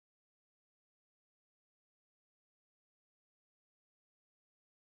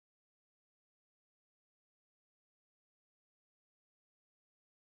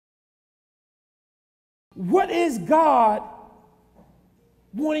What is God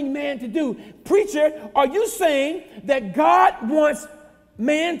wanting man to do? Preacher, are you saying that God wants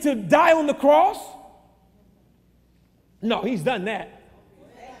man to die on the cross? No, he's done that.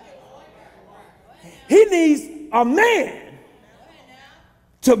 He needs a man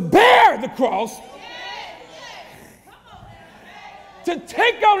to bear the cross, to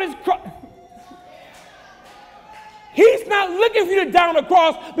take on his cross. He's not looking for you to die on the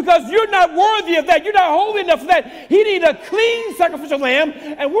cross because you're not worthy of that. You're not holy enough for that. He needs a clean sacrificial lamb,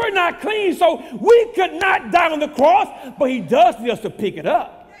 and we're not clean, so we could not die on the cross, but he does need us to pick it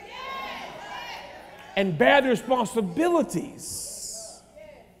up and bear the responsibilities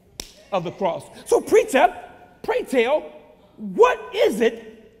of the cross. So preacher, pray tell, what is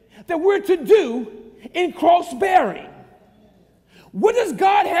it that we're to do in cross bearing? What does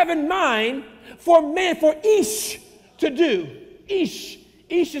God have in mind for man, for Ish, to do? Ish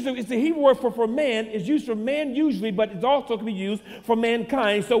is the Hebrew word for man. It's used for man usually, but it also can be used for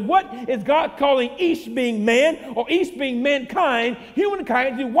mankind. So what is God calling Ish, being man, or Ish being mankind,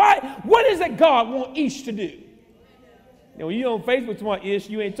 humankind, to do? What is it God want Ish to do? You know, when you're on Facebook tomorrow, Ish,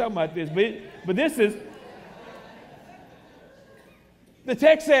 you ain't talking about this, but this is, the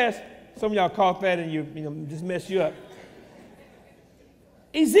text says, some of y'all caught that and you know, just mess you up.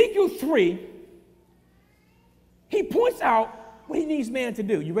 Ezekiel 3, he points out what he needs man to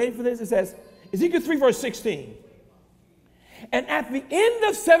do. You ready for this? It says, Ezekiel 3, verse 16. And at the end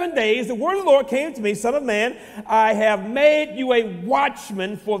of 7 days, the word of the Lord came to me, Son of man, I have made you a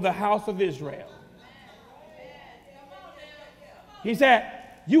watchman for the house of Israel. He said,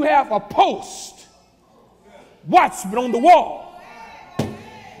 you have a post, watchman on the wall.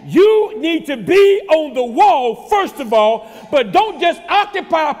 You need to be on the wall, first of all, but don't just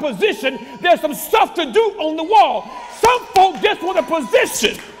occupy a position. There's some stuff to do on the wall. Some folk just want a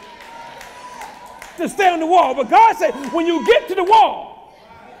position to stay on the wall. But God said, when you get to the wall,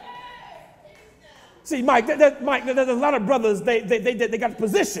 see, Mike, there's a lot of brothers, they got a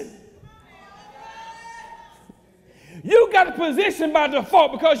position. You got a position by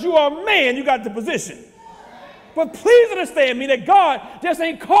default because you are a man, you got the position. But please understand me that God just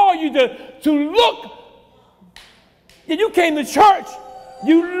ain't called you to look. You came to church,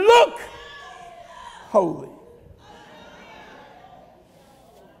 you look holy.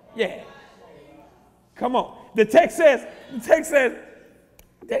 Yeah. Come on. The text says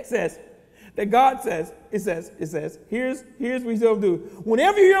that God says, it says, here's what he's going to do.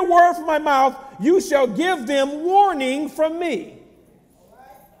 Whenever you hear a word from my mouth, you shall give them warning from me.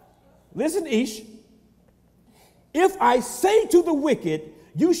 Listen, Ish. If I say to the wicked,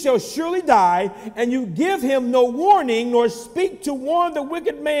 you shall surely die, and you give him no warning, nor speak to warn the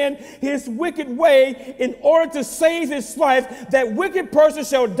wicked man his wicked way in order to save his life, that wicked person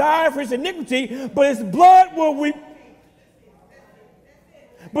shall die for his iniquity, but his blood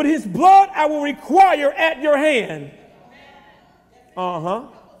I will require at your hand.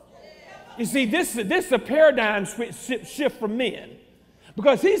 You see, this is a paradigm shift for men.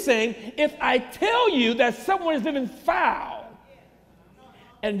 Because he's saying, if I tell you that someone is living foul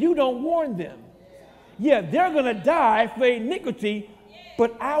and you don't warn them, yeah, they're going to die for iniquity,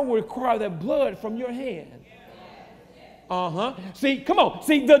 but I will require that blood from your hand. See, come on.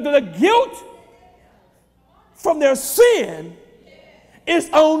 See, the guilt from their sin is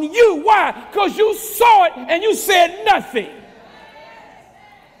on you. Why? Because you saw it and you said nothing.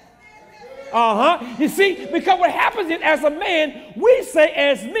 You see, because what happens is, as a man, we say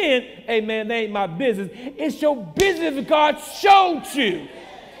as men, hey man, that ain't my business. It's your business if God showed you.